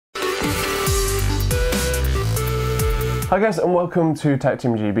Hi guys, and welcome to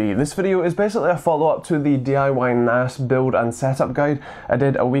TechteamGB. This video is basically a follow-up to the DIY NAS build and setup guide I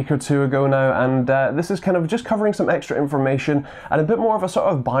did a week or two ago now, and this is kind of just covering some extra information and a bit more of a sort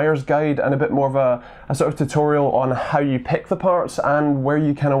of buyer's guide and a bit more of a sort of tutorial on how you pick the parts and where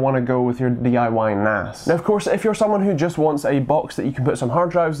you kind of want to go with your DIY NAS. Now of course, if you're someone who just wants a box that you can put some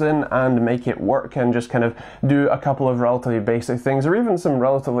hard drives in and make it work and just kind of do a couple of relatively basic things, or even some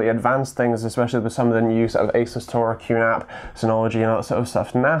relatively advanced things, especially with some of the new sort of Asus Tor, QNAP, Synology and all that sort of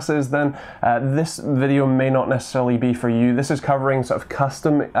stuff NASes, then this video may not necessarily be for you. This is covering sort of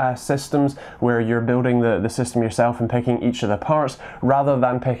custom systems where you're building the system yourself and picking each of the parts, rather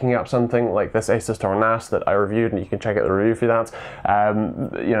than picking up something like this Asus Tor NAS that I reviewed, and you can check out the review for that,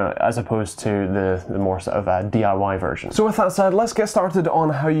 you know, as opposed to the more sort of DIY version. So with that said, let's get started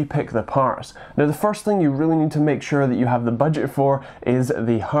on how you pick the parts. Now the first thing you really need to make sure that you have the budget for is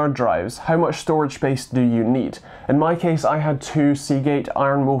the hard drives. How much storage space do you need? In my case, I had two Seagate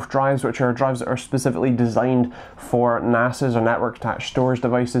Iron Wolf drives, which are drives that are specifically designed for NASes or network attached storage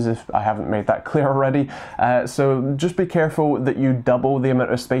devices, if I haven't made that clear already. So just be careful that you double the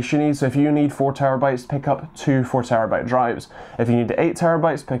amount of space you need. So if you need 4 terabytes, pick up 2 4-terabyte drives. If you need 8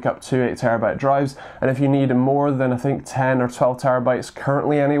 terabytes, pick up 2 8-terabyte drives. And if you need more than, I think, 10 or 12 terabytes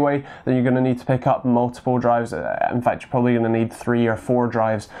currently anyway, then you're going to need to pick up multiple drives. In fact, you're probably going to need 3 or 4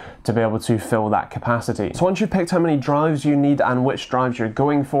 drives to be able to fill that capacity. So once you've picked how many drives you need and which drives you're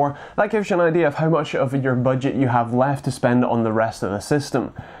going for, that gives you an idea of how much of your budget you have left to spend on the rest of the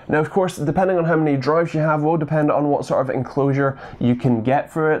system. Now of course, depending on how many drives you have will depend on what sort of enclosure you can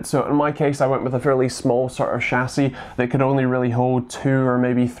get for it. So in my case, I went with a fairly small sort of chassis that could only really hold 2 or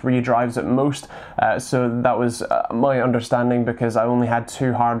maybe 3 drives at most. So that was my understanding, because I only had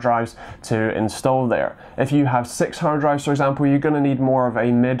 2 hard drives to install there. If you have 6 hard drives, for example, you're going to need more of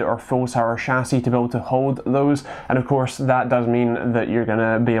a mid or full tower chassis to be able to hold those. And of course, that does mean that you're going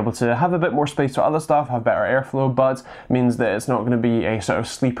to be able to have a bit more space for other stuff, have better airflow, but means that it's not going to be a sort of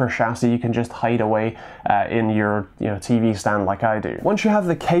sleeper chassis you can just hide away in your TV stand like I do. Once you have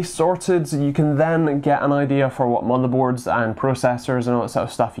the case sorted, you can then get an idea for what motherboards and processors and all that sort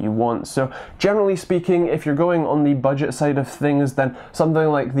of stuff you want. So generally speaking, if you're going on the budget side of things, then something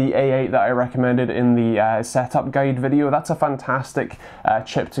like the A8 that I recommended in the setup guide video, that's a fantastic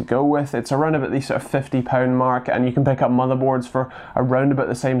chip to go with. It's around about the sort of £50 mark, and you can pick up motherboards for around about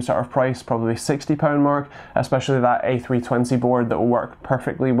the same sort of price, probably £60 mark, especially that A320 board that will work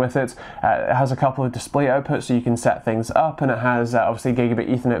perfectly with it. It has a couple of display outputs so you can set things up, and it has obviously gigabit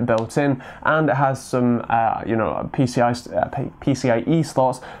Ethernet built in, and it has some PCIe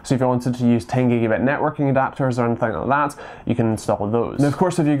slots, so if you wanted to use 10 gigabit networking adapters or anything like that, you can install those. Now of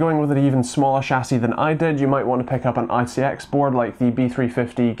course, if you're going with an even smaller chassis than I did, you might want to pick up an ICX board like the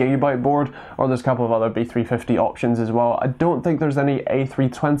B350 Gigabyte board, or there's a couple of other B350 options as well. I don't think there's any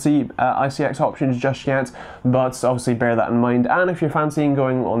A320 ICX options just yet, but obviously bear that in mind. And if you're fancying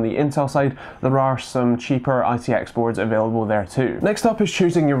going on the Intel side, there are some cheaper ICX boards available there too. Next up is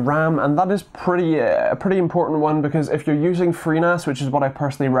choosing your RAM, and that is a pretty important one, because if you're using FreeNAS, which is what I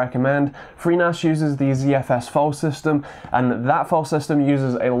personally recommend, FreeNAS uses the ZFS file system, and that file system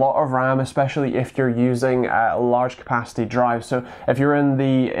uses a lot of RAM, especially if you're using large capacity drives. So if you're in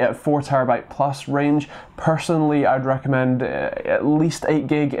the 4 terabyte plus range, personally I'd recommend at least 8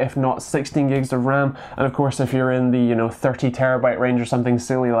 gig, if not 16 gigs of RAM. And of course, if you're in the 30 terabyte range or something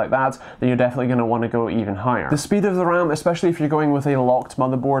silly like that, then you're definitely going to want to go even higher. The speed of the RAM, especially if you're going with a locked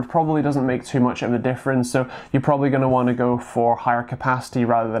motherboard, probably doesn't make too much of a difference, so you're probably going to want to go for higher capacity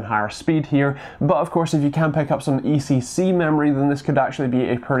rather than higher speed here. But of course, if you can pick up some ECC memory, then this could actually be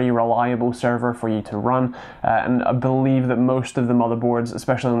a pretty reliable server for you to run. And I believe that most of the motherboards,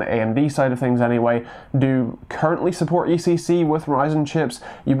 especially on the AMD side of things anyway, do currently support ECC with Ryzen chips.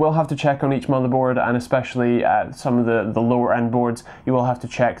 You will have to check on each motherboard, and especially some of the lower end boards, you will have to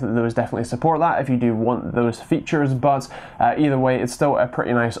check that those definitely support that if you do want those features. But either way, it's still a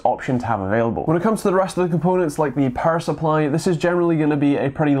pretty nice option to have available. When it comes to the rest of the components, like the power supply, this is generally going to be a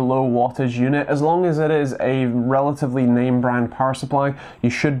pretty low wattage unit. As long as it is a relatively name brand power supply, you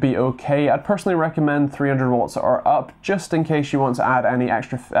should be okay. I'd personally recommend 300 watts or up, just in case you want to add any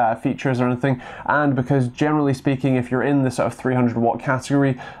extra features or anything. And because generally speaking, if you're in the sort of 300 watt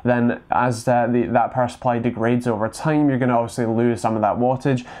category, then as that power supply degrades over time, you're going to obviously lose some of that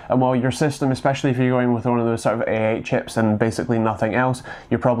wattage. And while your system, especially if you're going with one of those sort of A8 chips and basically nothing else,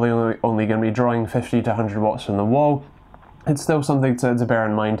 you're probably only going to be drawing 50 to 100 watts from the wall. it's still something to bear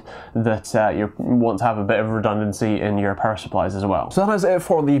in mind that you want to have a bit of redundancy in your power supplies as well. So that is it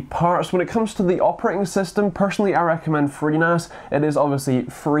for the parts. When it comes to the operating system, personally I recommend FreeNAS. It is obviously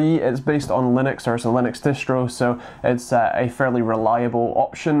free, it's based on Linux, or it's a Linux distro, so it's a fairly reliable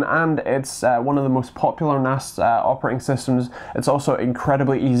option, and it's one of the most popular NAS operating systems. It's also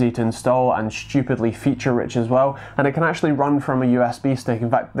incredibly easy to install and stupidly feature rich as well, and it can actually run from a USB stick. In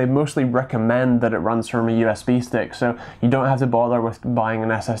fact, they mostly recommend that it runs from a USB stick, so you don't have to bother with buying an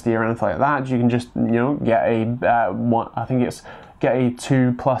SSD or anything like that. You can just, you know, get get a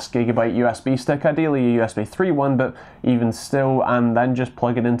 2+ gigabyte USB stick, ideally a USB 3 one, but even still, and then just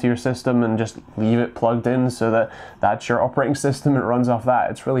plug it into your system and just leave it plugged in so that that's your operating system. It runs off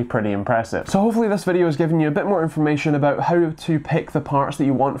that. It's really pretty impressive. So hopefully this video has given you a bit more information about how to pick the parts that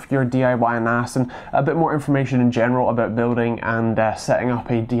you want for your DIY NAS, and a bit more information in general about building and setting up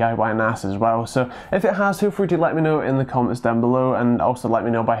a DIY NAS as well. So if it has, feel free to let me know in the comments down below, and also let me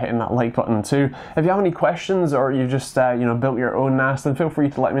know by hitting that like button too. If you have any questions, or you just you know, built your own NAS, then feel free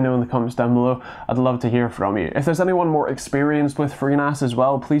to let me know in the comments down below. I'd love to hear from you. If there's anyone more experienced with FreeNAS as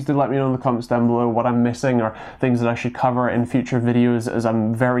well, please do let me know in the comments down below what I'm missing, or things that I should cover in future videos, as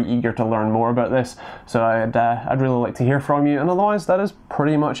I'm very eager to learn more about this. So I'd really like to hear from you, and otherwise that is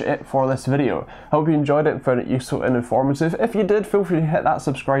pretty much it for this video. I hope you enjoyed it and found it useful and informative. If you did, feel free to hit that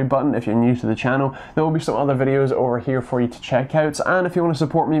subscribe button if you're new to the channel. There will be some other videos over here for you to check out, and if you want to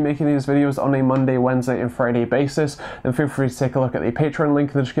support me making these videos on a Monday, Wednesday and Friday basis, then feel free to take a look at the Patreon link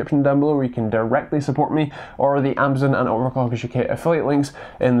in the description down below, where you can directly support me, or the Amazon and Overclockers UK affiliate links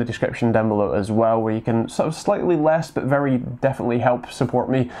in the description down below as well, where you can sort of slightly less but very definitely help support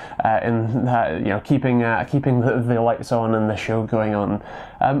me in you know, keeping the lights on and the show going on.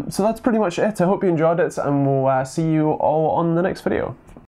 So that's pretty much it. I hope you enjoyed it, and we'll see you all on the next video.